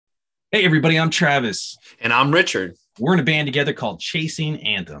Hey, everybody, I'm Travis. And I'm Richard. We're in a band together called Chasing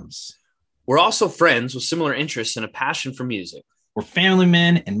Anthems. We're also friends with similar interests and a passion for music. We're family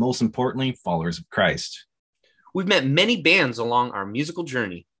men and, most importantly, followers of Christ. We've met many bands along our musical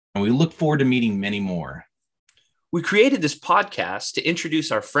journey, and we look forward to meeting many more. We created this podcast to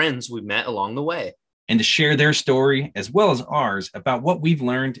introduce our friends we met along the way and to share their story as well as ours about what we've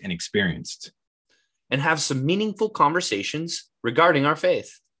learned and experienced, and have some meaningful conversations regarding our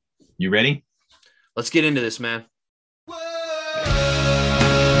faith. You ready? Let's get into this, man.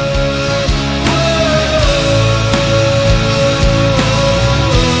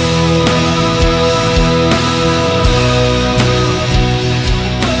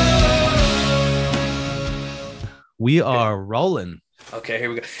 We are rolling. Okay, here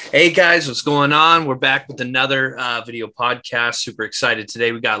we go. Hey guys, what's going on? We're back with another video podcast. Super excited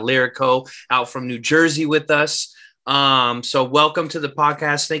today. We got Lyrico out from New Jersey with us. So welcome to the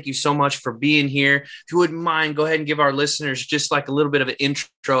podcast. Thank you so much for being here. If you wouldn't mind, go ahead and give our listeners just like a little bit of an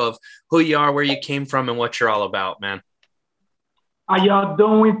intro of who you are, where you came from, and what you're all about, man. How y'all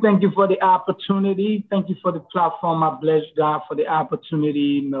doing? Thank you for the opportunity. Thank you for the platform. I bless God for the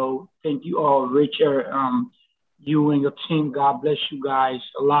opportunity. Thank you all, Richard. You and your team, God bless you guys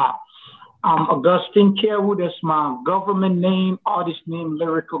a lot. Augustine Carew, that's my government name, artist name,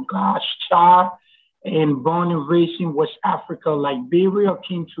 Lyrico, Godchild, and born and raised in West Africa, Liberia.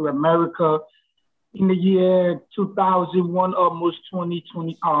 Came to America in the year 2001, almost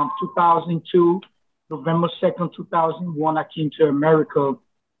 2002, November 2nd, 2001, I came to America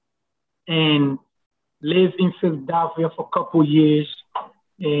and lived in Philadelphia for a couple years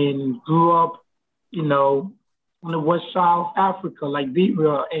and grew up, on the west side of Africa,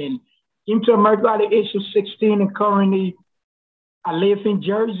 Liberia, and came to America at the age of 16, and currently I live in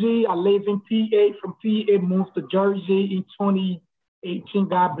Jersey. I live in PA. From PA, moved to Jersey in 2018.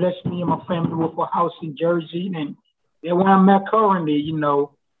 God bless me and my family with a house in Jersey, and there where I'm at currently,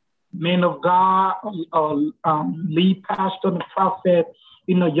 man of God, lead pastor, the prophet,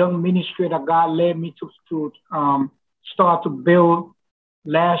 young ministry that God led me to start to build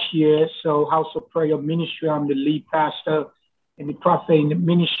last year. So House of Prayer Ministry, I'm the lead pastor and the prophet in the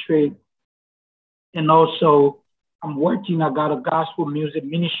ministry. And also I got a gospel music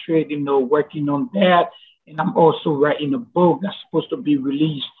ministry, working on that. And I'm also writing a book that's supposed to be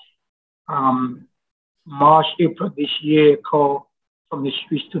released March, April this year, called From the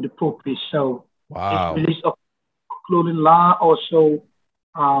Streets to the Pulpit. So wow. It's released a clothing line, also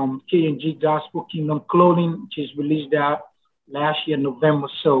K&G Gospel Kingdom Clothing, just released that last year, November.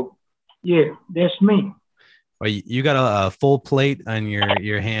 So, yeah, that's me. Well, you got a full plate on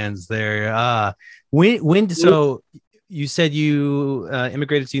your hands there. So you said you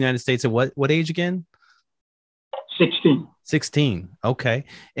immigrated to the United States at what age again? 16. 16. Okay.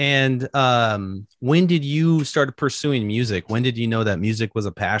 And when did you start pursuing music? When did you know that music was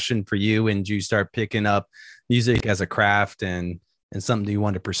a passion for you, and you start picking up music as a craft and something that you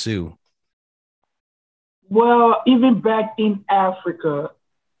wanted to pursue? Well, even back in Africa,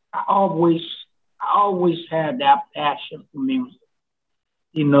 I always had that passion for music,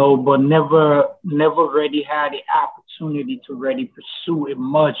 but never really had the opportunity to really pursue it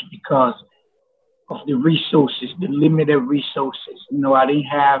much because of the resources, the limited resources. I didn't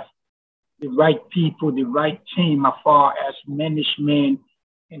have the right people, the right team as far as management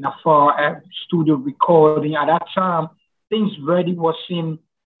and as far as studio recording. At that time, things really wasn't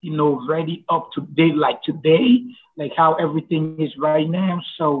ready up to date like today, like how everything is right now.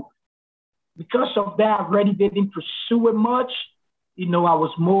 So because of that, I really didn't pursue it much. I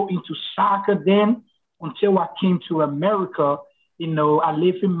was more into soccer then until I came to America. I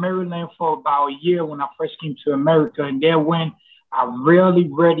lived in Maryland for about a year when I first came to America. And then when I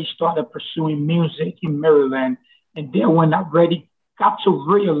really started pursuing music in Maryland, and then when I really got to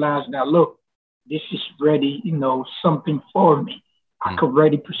realize that, look, this is really, something for me. I could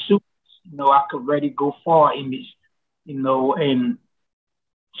really pursue this, I could really go far in this, and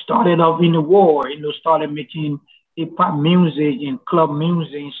started off in the war, started making hip-hop music and club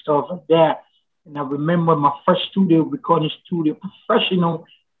music and stuff like that. And I remember my first professional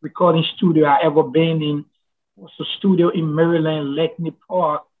recording studio I ever been in was a studio in Maryland, Leckley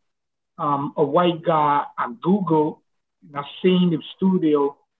Park. A white guy, I Googled, and I seen the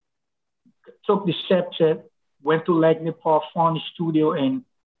studio, took the scepter, went to Leckley Park, found the studio, and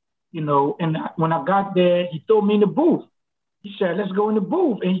when I got there, he told me in the booth. He said, "Let's go in the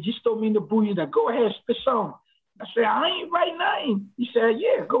booth." And he just told me in the booth, he's like, "Go ahead, spit some." I said, "I ain't writing nothing." He said,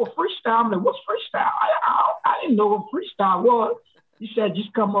 "Yeah, go freestyle." I'm like, "What's freestyle?" I didn't know what freestyle was. He said,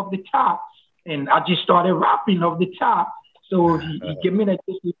 "Just come off the top." And I just started rapping off the top. So he gave me that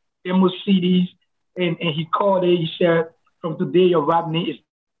demo CDs, and he called it. He said, "From today, your rap name is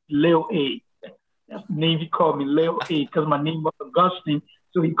Lil A." That's the name he called me, Lil A, because my name was Augustine,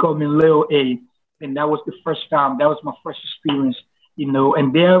 so he called me Lil A. And that was the first time. That was my first experience,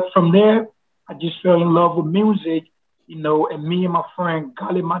 And from there, I just fell in love with music, And me and my friend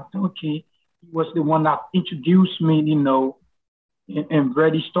Gali Matunki, he was the one that introduced me, and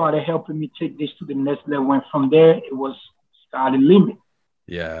Brady started helping me take this to the next level. And from there, it was sky the limit.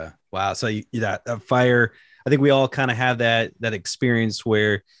 Yeah. Wow. So that fire, I think we all kind of have that experience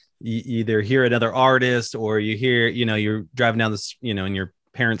where you either hear another artist or you hear, you're driving down this, in your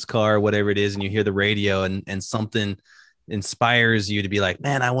parents' car, whatever it is, and you hear the radio and something inspires you to be like,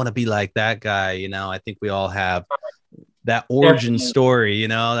 man, I want to be like that guy. I think we all have that origin story,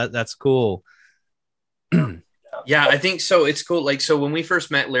 that's cool. Yeah, I think so. It's cool. Like, so when we first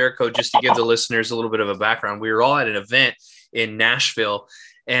met Lyrico, just to give the listeners a little bit of a background, we were all at an event in Nashville,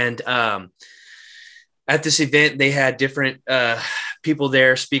 and at this event, they had different people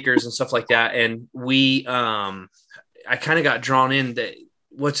there, speakers and stuff like that. And I kind of got drawn in that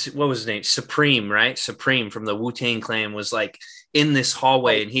what was his name? Supreme, right? Supreme from the Wu-Tang Clan was like in this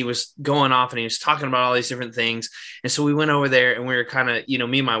hallway, and he was going off and he was talking about all these different things. And so we went over there and we were kind of,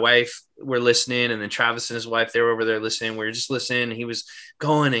 me and my wife were listening, and then Travis and his wife, they were over there listening. We were just listening, and he was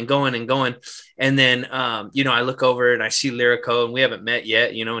going and going and going. And then, I look over and I see Lyrico, and we haven't met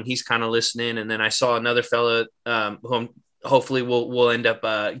yet, and he's kind of listening. And then I saw another fella who hopefully we'll end up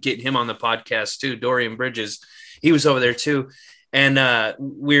getting him on the podcast too, Dorian Bridges. He was over there too. And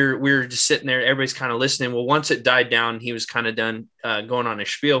we're just sitting there, everybody's kind of listening. Well, once it died down, he was kind of done going on his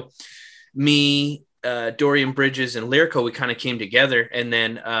spiel. Me, Dorian Bridges, and Lyrico, we kind of came together, and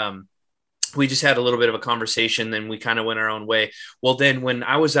then we just had a little bit of a conversation. Then we kind of went our own way. Well, then when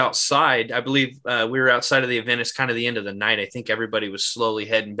I was outside, I believe we were outside of the event. It's kind of the end of the night. I think everybody was slowly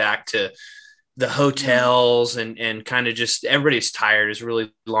heading back to the hotels, and kind of just everybody's tired. It's a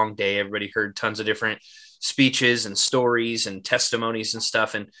really long day. Everybody heard tons of different speeches and stories and testimonies and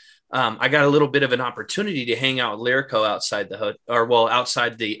stuff. And I got a little bit of an opportunity to hang out with Lyrico outside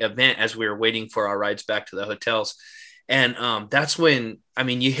outside the event as we were waiting for our rides back to the hotels. And that's when,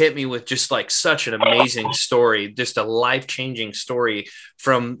 you hit me with just like such an amazing story, just a life-changing story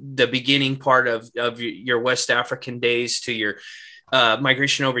from the beginning part of your West African days to your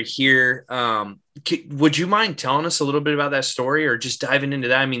migration over here. Would you mind telling us a little bit about that story, or just diving into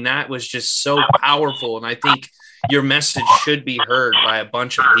that? That was just so powerful, and I think your message should be heard by a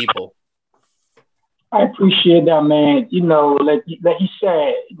bunch of people. I appreciate that, man. Like he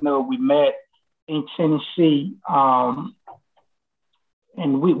said, we met in Tennessee, and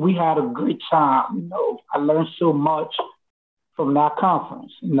we had a great time. I learned so much from that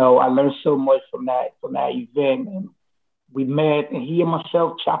conference. I learned so much from that event, and we met, and he and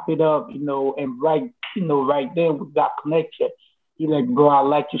myself chopped it up, and right then we got connected. He like, bro, I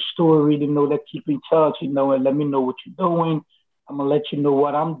like your story, let's keep in touch, and let me know what you're doing. I'm gonna let you know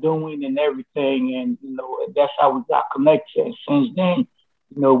what I'm doing and everything, and that's how we got connected. And since then,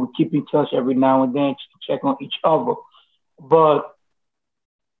 we keep in touch every now and then to check on each other. But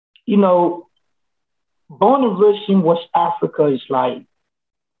born and raised in West Africa is like,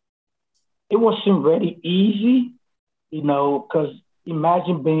 it wasn't really easy. Because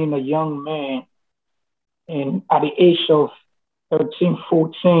imagine being a young man, and at the age of 13,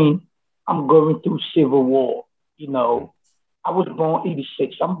 14, I'm going through civil war. I was born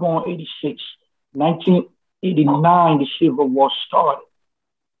 86. I'm born 86. 1989, the civil war started,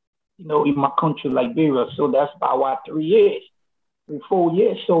 in my country, Liberia. So that's about 3 years, 4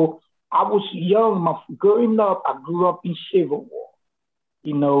 years. So I was young. Growing up, I grew up in civil war.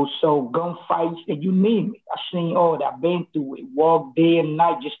 So gunfights, and you name it. I seen all that, been through it, walk day and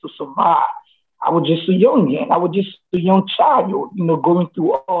night just to survive. I was just a young man. I was just a young child, going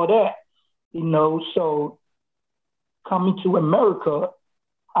through all that, So coming to America,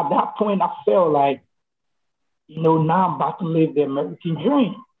 at that point, I felt like, now I'm about to live the American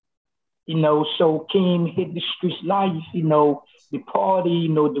dream. So came, hit the streets life, the party,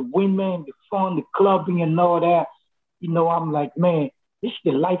 the women, the fun, the clubbing and all that. I'm like, man, this is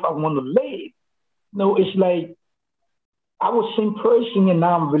the life I want to live. It's like I was in prison and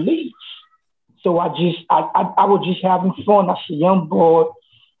now I'm released. So I was just having fun as a young boy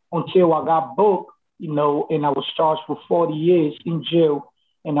until I got booked, and I was charged for 40 years in jail.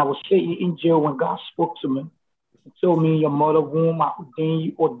 And I was sitting in jail when God spoke to me. He told me, your mother womb, I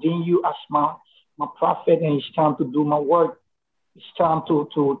ordain you as my prophet, and it's time to do my work. It's time to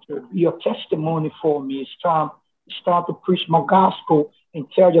be a testimony for me. It's time to preach my gospel and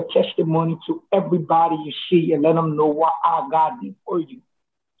tell your testimony to everybody you see, and let them know what I got did for you.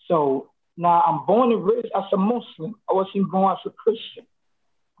 So now I'm born and raised as a Muslim. I wasn't born as a Christian,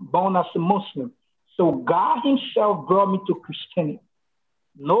 born as a Muslim. So God himself brought me to Christianity.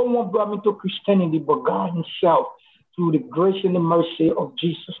 No one brought me to Christianity but God himself through the grace and the mercy of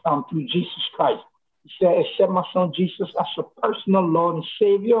Jesus, through Jesus Christ. He said, accept my son Jesus as your personal Lord and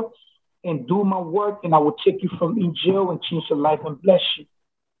Savior and do my work, and I will take you from in jail and change your life and bless you.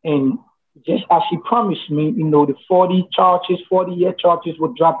 And just as he promised me, the 40-year charges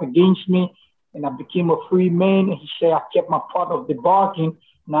were dropped against me, and I became a free man. And he said, I kept my part of the bargain.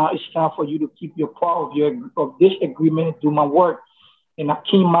 Now it's time for you to keep your part of this agreement and do my work. And I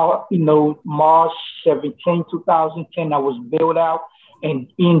came out, March 17, 2010, I was bailed out. And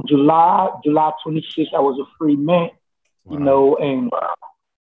in July 26, I was a free man, Wow. And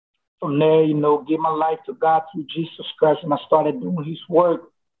from there, gave my life to God through Jesus Christ. And I started doing his work.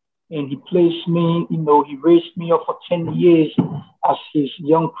 And he placed me, he raised me up for 10 years as his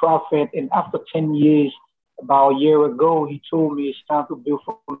young prophet. And after 10 years, about a year ago, he told me it's time to build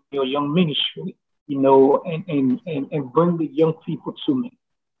for your young ministry, and bring the young people to me,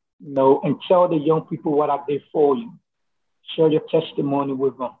 and tell the young people what I did for you. Share your testimony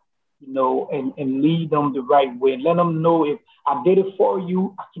with them, and lead them the right way. Let them know if I did it for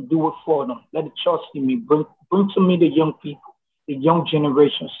you, I can do it for them. Let them trust in me. Bring to me the young people, the young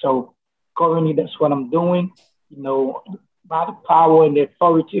generation. So currently that's what I'm doing, by the power and the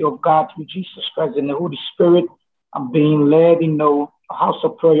authority of God through Jesus Christ and the Holy Spirit. I'm being led, House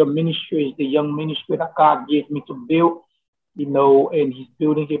of Prayer ministry is the young ministry that God gave me to build, and he's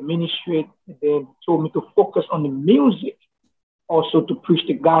building a ministry. And then he told me to focus on the music, also to preach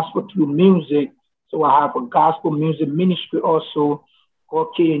the gospel through music. So I have a gospel music ministry also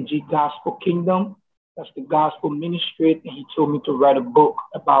called K&G Gospel Kingdom. That's the gospel ministry. And he told me to write a book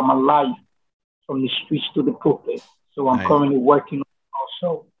about my life from the streets to the pulpit. So I'm currently working on it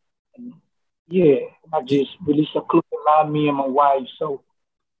also. And I just released a clip about me and my wife. So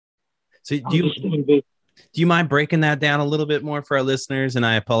do you mind breaking that down a little bit more for our listeners? And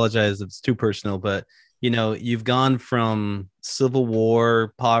I apologize if it's too personal, but you've gone from Civil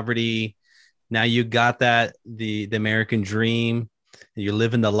War, poverty. Now you got the American dream. You're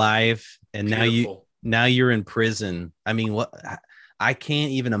living the life, and Beautiful. now you're in prison. I mean, I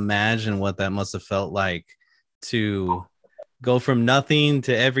can't even imagine what that must have felt like to go from nothing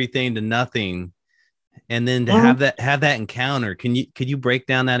to everything to nothing, and then to have that encounter. Could you break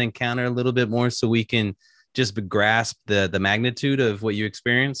down that encounter a little bit more so we can just grasp the magnitude of what you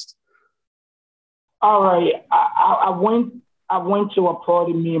experienced? All right. I went to a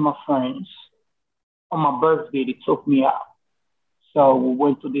party, me and my friends. On my birthday, they took me out. So we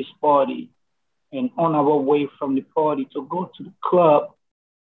went to this party, and on our way from the party to go to the club,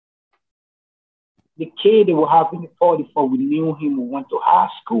 the kid they were having the party for, we knew him. We went to high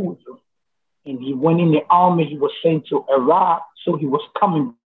school with him. And he went in the army. He was sent to Iraq. So he was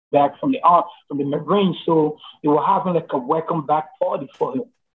coming back from the Marines. So they were having like a welcome back party for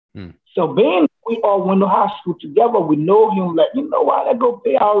him. So then we all went to high school together. We know him, like, what, let's go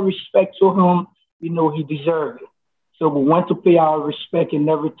pay our respect to him. He deserved it. So we went to pay our respect and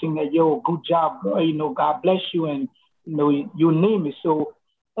everything. That, good job, bro. God bless you. And, you name it. So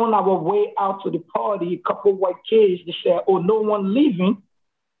on our way out to the party, a couple of white kids, they said, oh, no one leaving,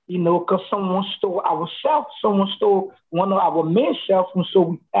 because someone stole our cell. Someone stole one of our men's cell phones. So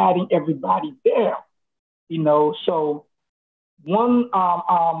we adding everybody there, So one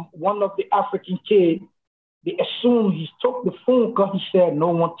of the African kids, they assumed he took the phone because he said, no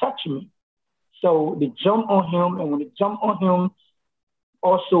one touched me. So they jumped on him, and when they jumped on him,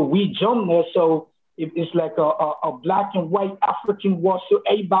 also we jumped there. So it's like a black and white African war. So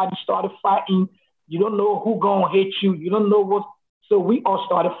everybody started fighting. You don't know who gonna hit you. You don't know what. So we all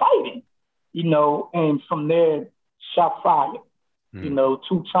started fighting, and from there, shot fired, 2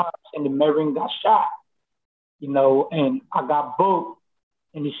 times, and the Marine got shot, and I got booked.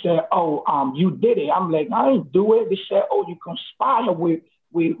 And they said, oh, you did it. I'm like, I didn't do it. They said, oh, you conspire with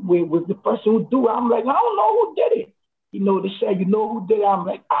the person who do it. I'm like, I don't know who did it. They said, you know who did it? I'm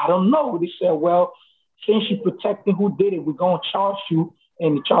like, I don't know. They said, well, since you're protecting who did it, we're going to charge you.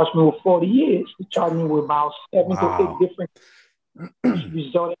 And they charged me with 40 years. They charged me with about 7 to 8 different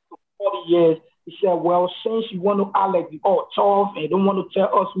resulting to 40 years. He said, well, since you want to act like you're tough and don't want to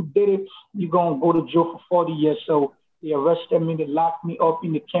tell us who did it, you're going to go to jail for 40 years. So they arrested me. They locked me up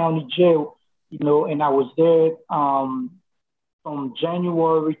in the county jail, and I was there from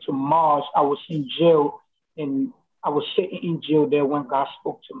January to March. I was in jail, and I was sitting in jail there when God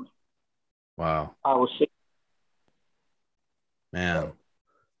spoke to me. Wow. I was sitting. Man,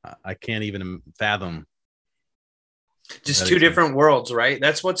 I can't even fathom Just two different worlds, right?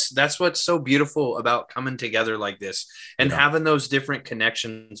 That's what's so beautiful about coming together like this and having those different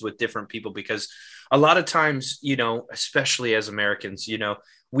connections with different people, because a lot of times, you know, especially as Americans, you know,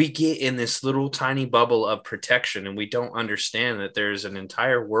 we get in this little tiny bubble of protection and we don't understand that there's an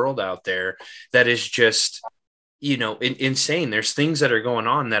entire world out there that is just, you know, insane. There's things that are going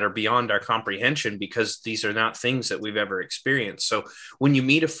on that are beyond our comprehension because these are not things that we've ever experienced. So when you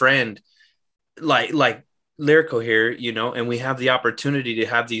meet a friend like Lyrico here, you know, and we have the opportunity to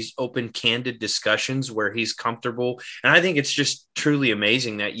have these open, candid discussions where he's comfortable. And I think it's just truly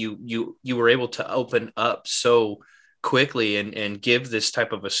amazing that you were able to open up so quickly and give this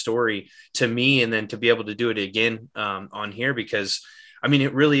type of a story to me, and then to be able to do it again on here, because I mean,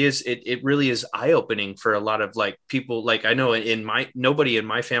 it really is eye-opening for a lot of like people. Like, I know nobody in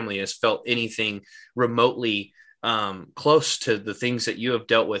my family has felt anything remotely close to the things that you have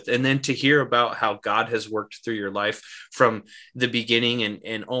dealt with. And then to hear about how God has worked through your life from the beginning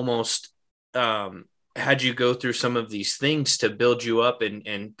and almost had you go through some of these things to build you up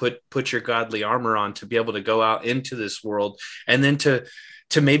and put your godly armor on to be able to go out into this world, and then to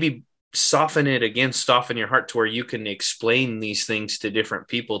maybe soften your heart to where you can explain these things to different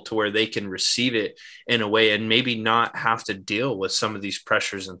people to where they can receive it in a way and maybe not have to deal with some of these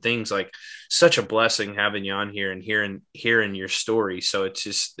pressures and things. Like, such a blessing having you on here and hearing your story. So it's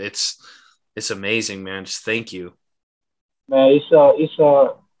just, it's amazing, man. Just thank you. Man, it's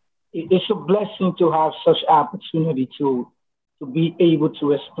a blessing to have such opportunity to be able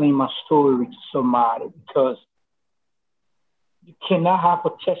to explain my story to somebody, because you cannot have a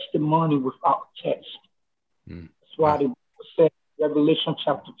testimony without a text. That's why the Bible said in Revelation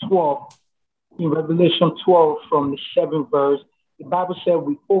chapter 12, in Revelation 12 from the 7th verse, the Bible said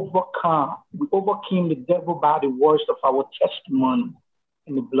we overcame the devil by the words of our testimony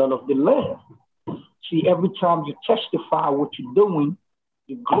and the blood of the Lamb. See, every time you testify what you're doing,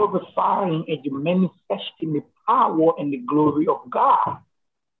 you're glorifying and you're manifesting the power and the glory of God.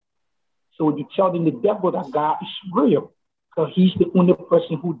 So you're telling the devil that God is real, because he's the only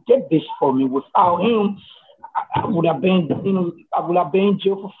person who did this for me. Without him, I would have been in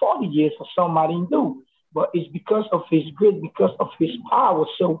jail for 40 years for somebody new. But it's because of his grace, because of his power.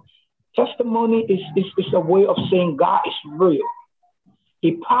 So testimony is a way of saying God is real.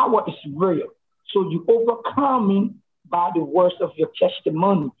 His power is real. So you overcoming by the words of your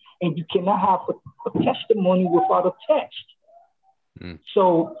testimony. And you cannot have a testimony without a text.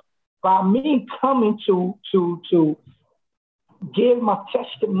 So by me coming to give my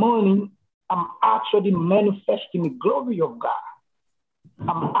testimony, I'm actually manifesting the glory of God.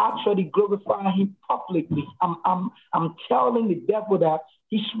 I'm actually glorifying him publicly. I'm telling the devil that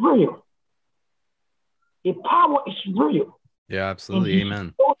he's real. The power is real. Yeah, absolutely.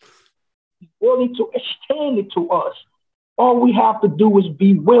 Amen. He's willing to extend it to us. All we have to do is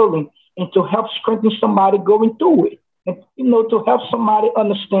be willing and to help strengthen somebody going through it. And, you know, to help somebody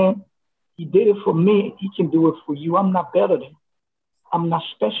understand he did it for me, he can do it for you. I'm not better than you. I'm not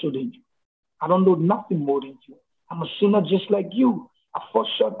special than you. I don't know nothing more than you. I'm a sinner just like you. I fall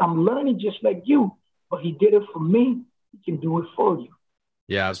short. I'm learning just like you. But he did it for me. He can do it for you.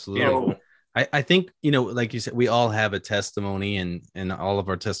 Yeah, absolutely. I think, you know, like you said, we all have a testimony, and all of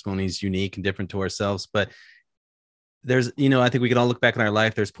our testimony is unique and different to ourselves. But there's, you know, I think we can all look back in our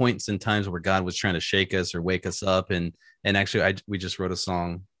life. There's points and times where God was trying to shake us or wake us up. And actually, we just wrote a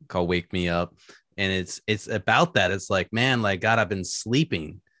song called "Wake Me Up," and it's about that. It's like, man, like, God, I've been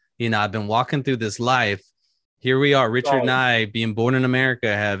sleeping. You know, I've been walking through this life. Here we are, Richard and I, being born in America,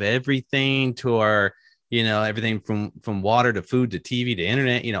 have everything to our, you know, everything from water to food to TV to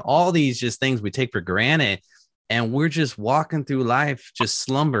internet, you know, all these just things we take for granted. And we're just walking through life, just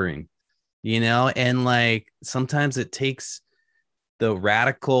slumbering, you know, and like sometimes it takes the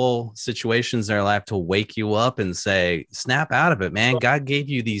radical situations in our life to wake you up and say, snap out of it, man. God gave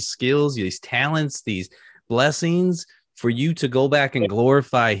you these skills, these talents, these blessings for you to go back and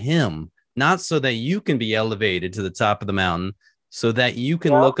glorify him. Not so that you can be elevated to the top of the mountain, so that you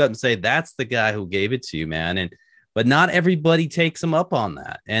can look up and say, that's the guy who gave it to you, man. But not everybody takes him up on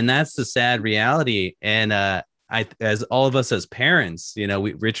that. And that's the sad reality. And as all of us as parents, you know,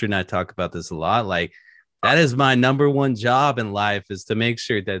 Richard and I talk about this a lot. Like, that is my number one job in life, is to make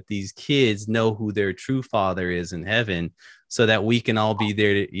sure that these kids know who their true father is in heaven, so that we can all be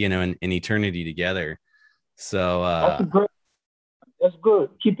there, you know, in eternity together. So that's good.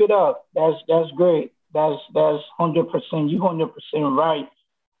 Keep it up. That's great. That's 100%. You 100% right,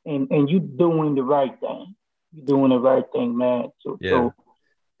 and you doing the right thing. You're doing the right thing, man. So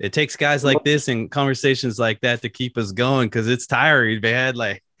it takes guys like this and conversations like that to keep us going, because it's tiring, man.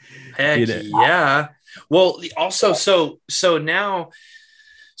 Like, heck, you know. Yeah. Well, also, so now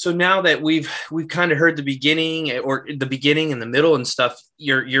that we've kind of heard the beginning and the middle and stuff,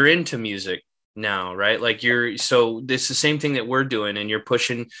 you're into music now, right? Like so this is the same thing that we're doing, and you're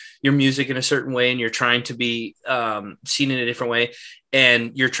pushing your music in a certain way, and you're trying to be seen in a different way,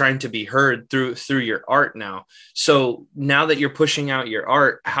 and you're trying to be heard through your art now. So now that you're pushing out your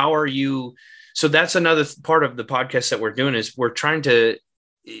art, how are you? So that's another part of the podcast that we're doing, is we're trying to,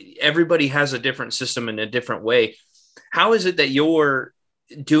 everybody has a different system in a different way. How is it that you're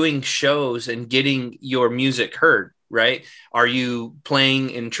doing shows and getting your music heard, right? Are you playing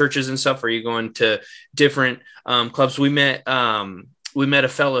in churches and stuff? Are you going to different clubs? We met a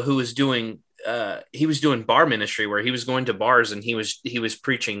fellow who was doing he was doing bar ministry, where he was going to bars and he was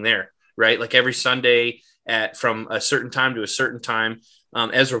preaching there, right? Like every Sunday from a certain time to a certain time.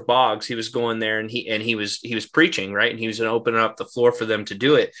 Ezra Boggs, he was going there and he was preaching, right? And he was going to open up the floor for them to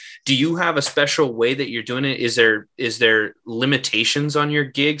do it. Do you have a special way that you're doing it? Is there limitations on your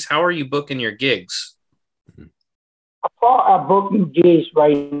gigs? How are you booking your gigs? As far as booking gigs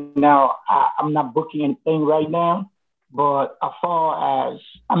right now, I'm not booking anything right now. But as far as,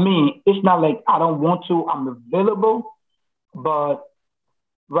 it's not like I don't want to, I'm available. But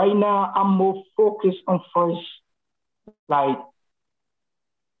right now, I'm more focused on first, like,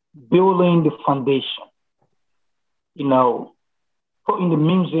 building the foundation, putting the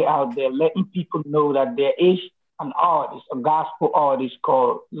music out there, letting people know that there is an artist, a gospel artist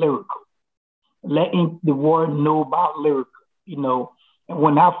called Lyrico, letting the world know about Lyrico, and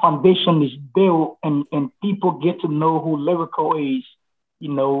when that foundation is built and people get to know who Lyrico is,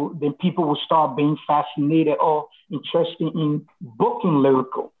 then people will start being fascinated or interested in booking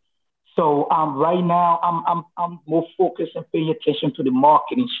Lyrico. So right now, I'm more focused and paying attention to the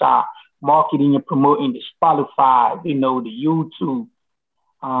marketing side, marketing and promoting the Spotify, the YouTube,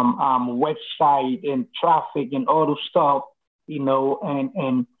 website and traffic and all those stuff,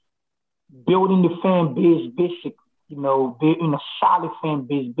 and building the fan base, basically, building a solid fan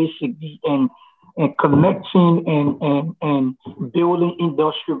base, basically, and connecting and building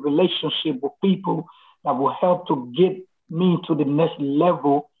industrial relationship with people that will help to get me to the next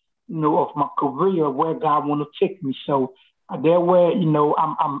level, of my career, where God want to take me. So there where,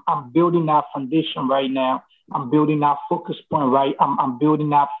 I'm building that foundation right now. I'm building that focus point, right? I'm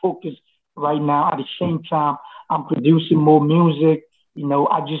building that focus right now. At the same time, I'm producing more music.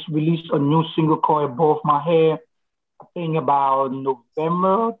 I just released a new single called Above My Head, I think about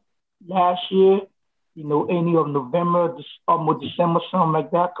November last year, any of November, almost December, something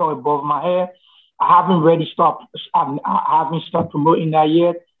like that, called Above My Head. I haven't started promoting that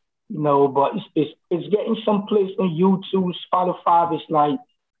yet. But it's getting someplace on YouTube, Spotify. It's like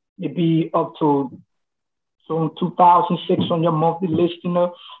maybe up to 2,600 monthly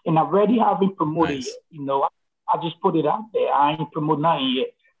listener, and I already haven't promoted Nice. it. I just put it out there. I ain't promoting nothing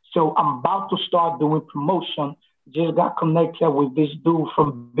yet. So I'm about to start doing promotion. Just got connected with this dude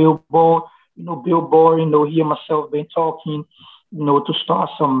from Billboard. Billboard, he and myself been talking, to start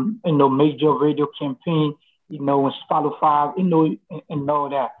some, major radio campaign, and Spotify, and all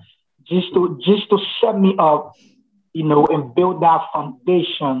that. Just to set me up, and build that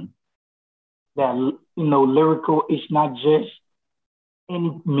foundation that, Lyrico is not just any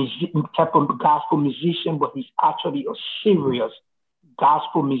type of gospel musician, but he's actually a serious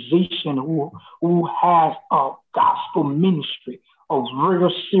gospel musician who has a gospel ministry, a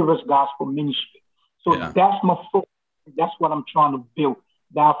real serious gospel ministry. So That's my focus. That's what I'm trying to build,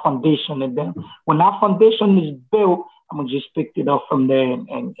 that foundation. And then when that foundation is built, I'm going to just pick it up from there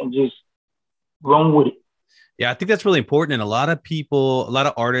and just run with it. Yeah, I think that's really important. And a lot of people, a lot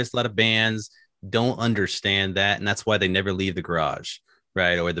of artists, a lot of bands don't understand that. And that's why they never leave the garage,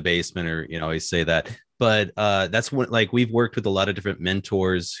 right? Or the basement, or, always say that. But that's what, like, we've worked with a lot of different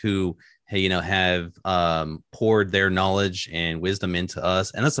mentors who, have poured their knowledge and wisdom into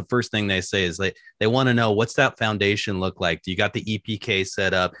us. And that's the first thing they say is they want to know, what's that foundation look like? Do you got the EPK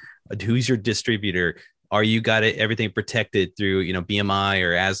set up? Who's your distributor? Are you got everything protected through, BMI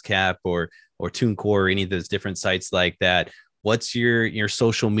or ASCAP or TuneCore or any of those different sites like that? What's your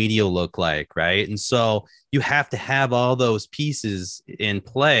social media look like, right? And so you have to have all those pieces in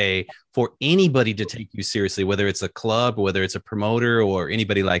play for anybody to take you seriously, whether it's a club, or whether it's a promoter or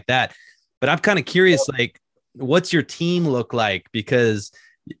anybody like that. But I'm kind of curious, like, what's your team look like? Because,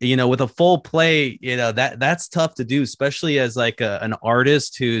 with a full play, that's tough to do, especially as like an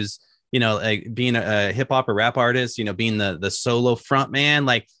artist who's, like being a hip hop or rap artist, being the solo front man,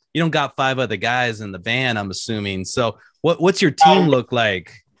 like, you don't got 5 other guys in the band, I'm assuming. So what's your team look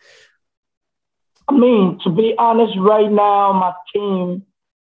like? To be honest, right now, my team,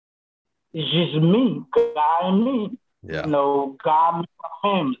 It's just me, God and me. Yeah. God, me, my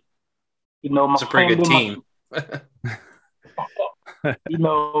family. My It's a pretty good team.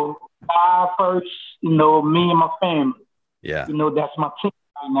 God first. Me and my family. Yeah. That's my team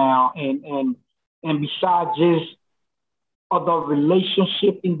right now. And besides just other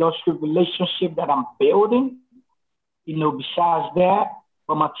industrial relationship that I'm building, besides that,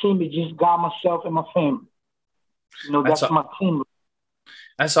 but my team is just God, myself, and my family. That's my team.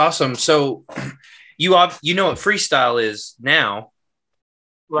 That's awesome. So you what freestyle is now,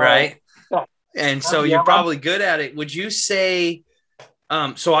 right? And so you're probably good at it. Would you say?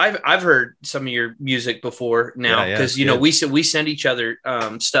 So I've heard some of your music before now because we send each other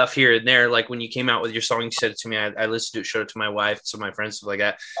stuff here and there. Like when you came out with your song, you said it to me. I listened to it, showed it to my wife, some of my friends, stuff like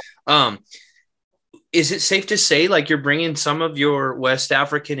that. Is it safe to say like you're bringing some of your West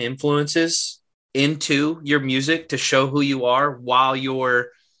African influences into your music to show who you are while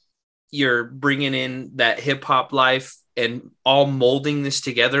you're bringing in that hip hop life and all molding this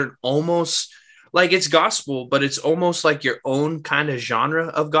together almost like it's gospel, but it's almost like your own kind of genre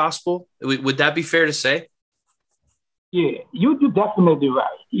of gospel. Would that be fair to say? Yeah, you're definitely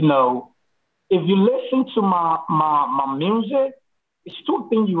right. If you listen to my music, it's two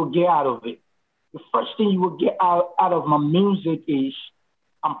things you will get out of it. The first thing you will get out of my music is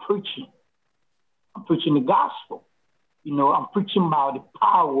I'm preaching. I'm preaching the gospel. I'm preaching about the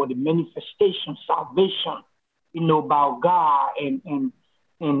power, the manifestation, salvation, about God and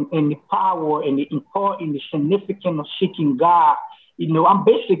the power and the importance, the significance of seeking God. I'm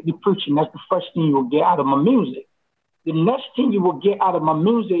basically preaching. That's the first thing you will get out of my music. The next thing you will get out of my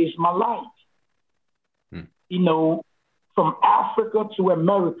music is my life. From Africa to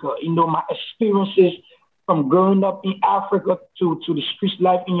America, my experiences from growing up in Africa to the street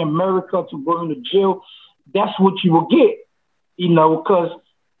life in America to going to jail. That's what you will get, because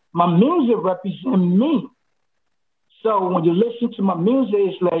my music represents me. So when you listen to my music,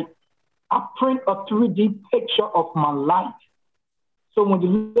 it's like I print a 3D picture of my life. So when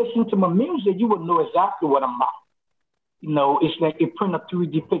you listen to my music, you will know exactly what I'm about. It's like it print a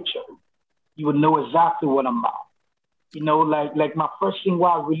 3D picture. You will know exactly what I'm about. Like my first single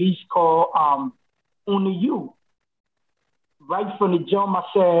I released called Only You. Right from the jump, I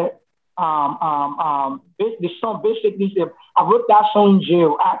said, the song basically said, I wrote that song in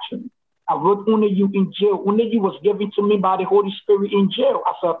jail, actually. I wrote Only You in jail. Only You was given to me by the Holy Spirit in jail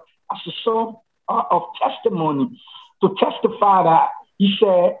as a song of testimony to testify that he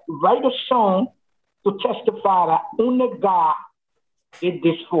said, write a song to testify that only God did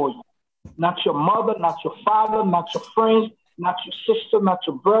this for you. Not your mother, not your father, not your friends, not your sister, not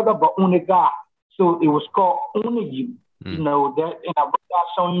your brother, but only God. So it was called Only You. And I wrote that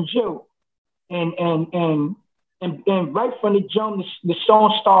song in jail. And right from the jump, the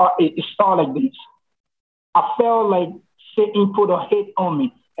song started like this. I felt like Satan put a hit on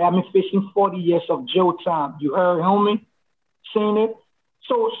me. I've been facing 40 years of jail time. You heard, homie, saying it?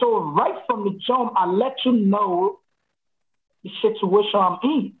 So right from the jump, I let you know the situation I'm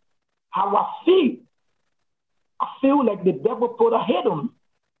in, how I feel. I feel like the devil put a hit on me.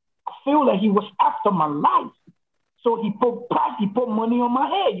 I feel like he was after my life. So he put money on my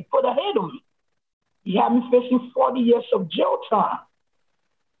head. He put a hit on me. He had me facing 40 years of jail time.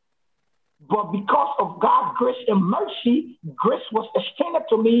 But because of God's grace and mercy, grace was extended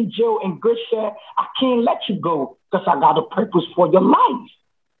to me in jail, and grace said, I can't let you go because I got a purpose for your life.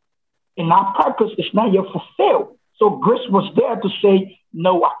 And our purpose is not yet fulfilled. So grace was there to say,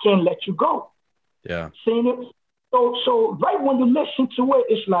 no, I can't let you go. Yeah. Seeing it? So right when you listen to it,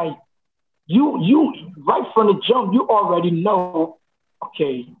 it's like, you right from the jump, you already know,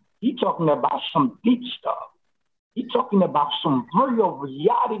 okay, he talking about some deep stuff. He talking about some real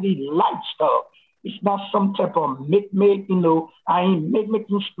reality life stuff. It's not some type of mimic, I ain't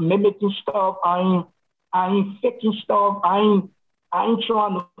mimicking stuff. I ain't faking stuff. I ain't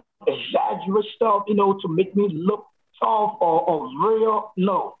trying to exaggerate stuff, to make me look tough or real.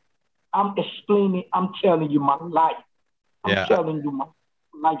 No, I'm explaining, I'm telling you my life. I'm telling you my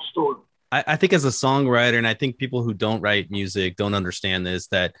life story. I think as a songwriter, and I think people who don't write music don't understand this,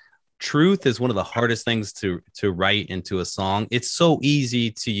 that truth is one of the hardest things to write into a song. It's so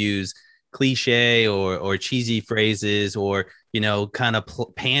easy to use cliche or cheesy phrases or, kind of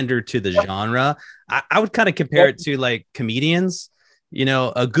pander to the genre. I would kind of compare it to like comedians.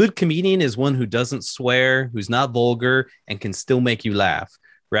 A good comedian is one who doesn't swear, who's not vulgar, and can still make you laugh,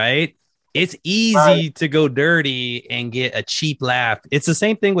 right? It's easy to go dirty and get a cheap laugh. It's the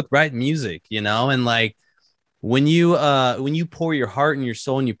same thing with writing music, and like when you pour your heart and your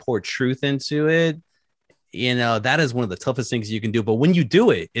soul and you pour truth into it, that is one of the toughest things you can do. But when you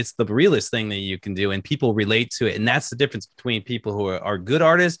do it, it's the realest thing that you can do, and people relate to it. And that's the difference between people who are good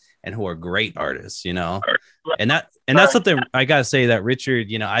artists and who are great artists, and that's something I gotta say that Richard,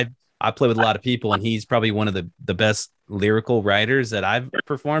 I play with a lot of people, and he's probably one of the best lyrical writers that I've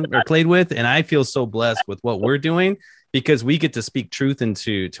performed or played with. And I feel so blessed with what we're doing because we get to speak truth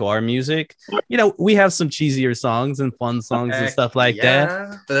into our music. We have some cheesier songs and fun songs and stuff like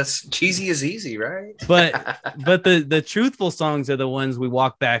that. But that's cheesy is easy, right? But the truthful songs are the ones we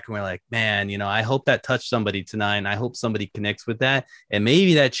walk back and we're like, man, I hope that touched somebody tonight, and I hope somebody connects with that, and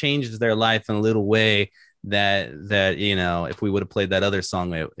maybe that changes their life in a little way that if we would have played that other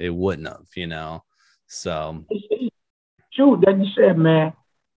song, it wouldn't have. So it's true that you said, man.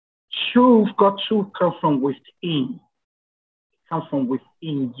 Got truth come from within. Come from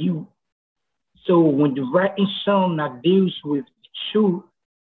within you. So when the writing song that deals with the truth,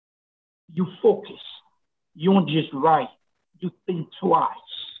 you focus. You don't just write. You think twice,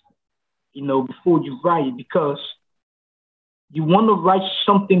 before you write, because you want to write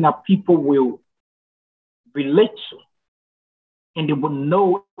something that people will relate to, and they will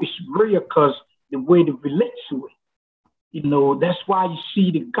know it's real because the way they relate to it. That's why you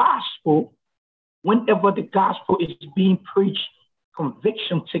see the gospel. Whenever the gospel is being preached,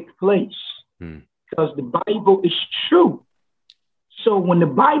 conviction takes place because the Bible is true. So when the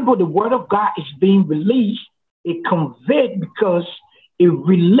Bible, the word of God, is being released, it convicts because it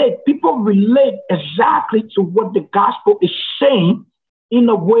relates. People relate exactly to what the gospel is saying in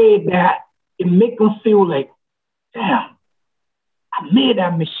a way that it makes them feel like, damn, I made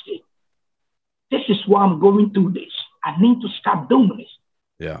that mistake. This is why I'm going through this. I need to stop doing this.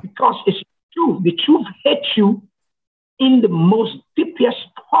 Yeah. Because it's true. The truth hits you in the most deepest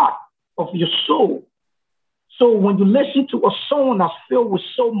part of your soul. So when you listen to a song that's filled with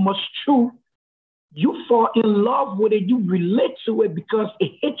so much truth, you fall in love with it. You relate to it because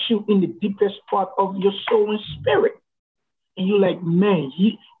it hits you in the deepest part of your soul and spirit. And you're like, man,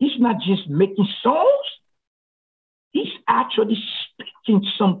 he's not just making songs. He's actually speaking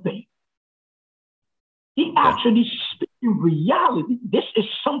something. He actually speaking reality. This is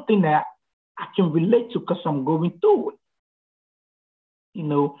something that I can relate to because I'm going through it. In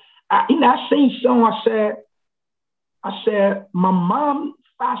that same song, I said, my mom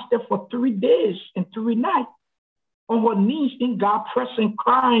fasted for 3 days and 3 nights on her knees in God, pressing,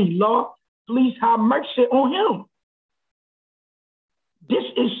 crying, Lord, please have mercy on him. This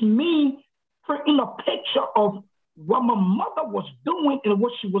is me printing a picture of what my mother was doing and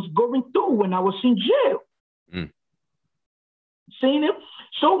what she was going through when I was in jail. Seeing it?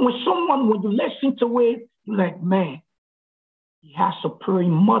 So when you listen to it, you're like, man, he has a praying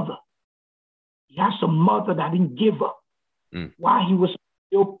mother. He has a mother that didn't give up. While he was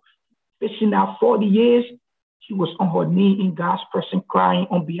still fishing out 40 years, she was on her knee in God's presence crying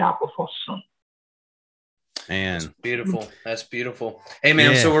on behalf of her son. Man, that's beautiful. That's beautiful. Hey,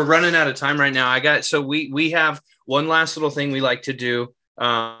 man, so we're running out of time right now. We have one last little thing we like to do.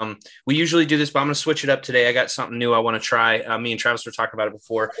 We usually do this, but I'm going to switch it up today. I got something new I want to try. Me and Travis were talking about it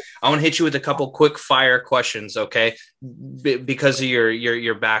before. I want to hit you with a couple quick fire questions, okay? Because of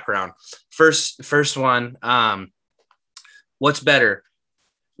your background. First one, what's better,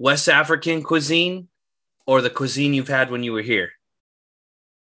 West African cuisine or the cuisine you've had when you were here?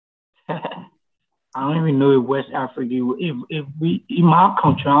 I don't even know if West Africa, if we, in my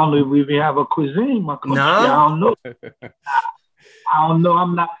country, I don't know if we even have a cuisine in my country. No? I don't know. I don't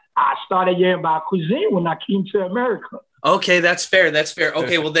know. I started hearing about cuisine when I came to America. Okay, that's fair.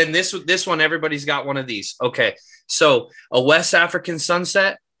 Okay, well then this one, everybody's got one of these. Okay, so a West African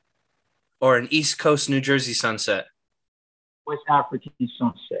sunset or an East Coast New Jersey sunset? West African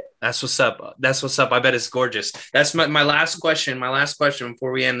sunset. That's what's up. I bet it's gorgeous. That's my last question. My last question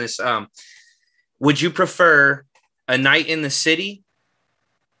before we end this. Would you prefer a night in the city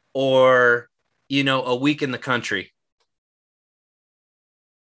or, a week in the country?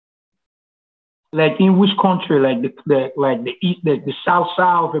 Like in which country? Like the east, the south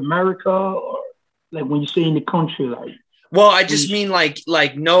side of America, or like when you say in the country, like? Well, I just mean like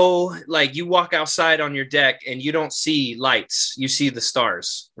you walk outside on your deck and you don't see lights, you see the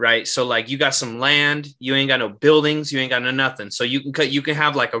stars, right? So like you got some land, you ain't got no buildings, you ain't got no nothing. So you can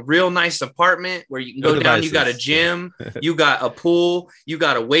have like a real nice apartment where you can go down, you got a gym, you got a pool, you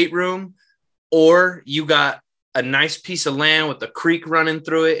got a weight room, or you got a nice piece of land with a creek running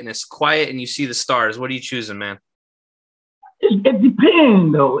through it and it's quiet and you see the stars. What are you choosing, man? It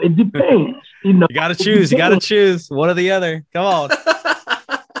depends, though. It depends. You gotta choose. You gotta choose one or the other. Come on.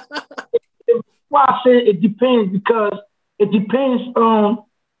 Why I say it depends, because it depends on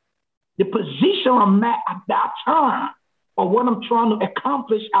the position I'm at that time, or what I'm trying to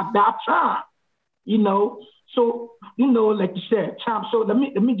accomplish at that time. You know, so like you said, Tom. So let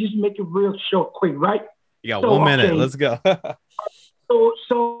me just make it real short, quick, right? You got 1 minute. Let's go.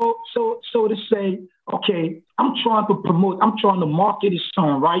 So to say, okay, I'm trying to promote, I'm trying to market this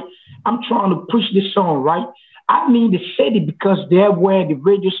song, right? I'm trying to push this song, right? I need the city because they're where the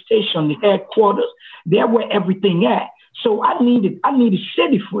radio station, the headquarters, they're where everything at. So I need a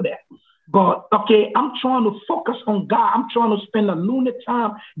city for that. But okay, I'm trying to focus on God. I'm trying to spend a lunar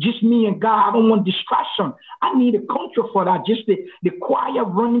time, just me and God. I don't want distraction. I need a country for that. Just the quiet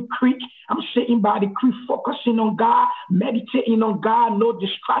running creek. I'm sitting by the creek, focusing on God, meditating on God. No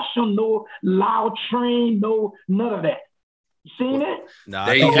distraction, no loud train, no none of that. You seen it? No,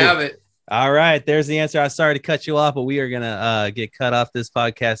 there you have it. All right, there's the answer. I'm sorry to cut you off, but we are gonna get cut off this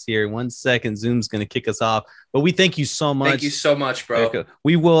podcast here. 1 second, Zoom's gonna kick us off. But we thank you so much. Thank you so much, bro. Lyrico.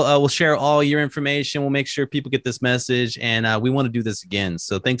 We will we'll share all your information. We'll make sure people get this message, and we want to do this again.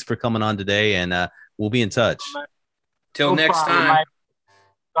 So thanks for coming on today, and we'll be in touch. Till next time.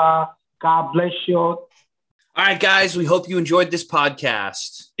 God bless you. All right, guys. We hope you enjoyed this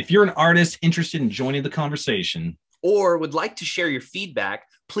podcast. If you're an artist interested in joining the conversation or would like to share your feedback,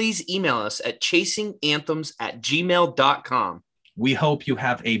 please email us at chasinganthems@gmail.com. We hope you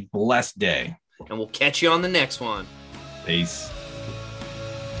have a blessed day. And we'll catch you on the next one. Peace.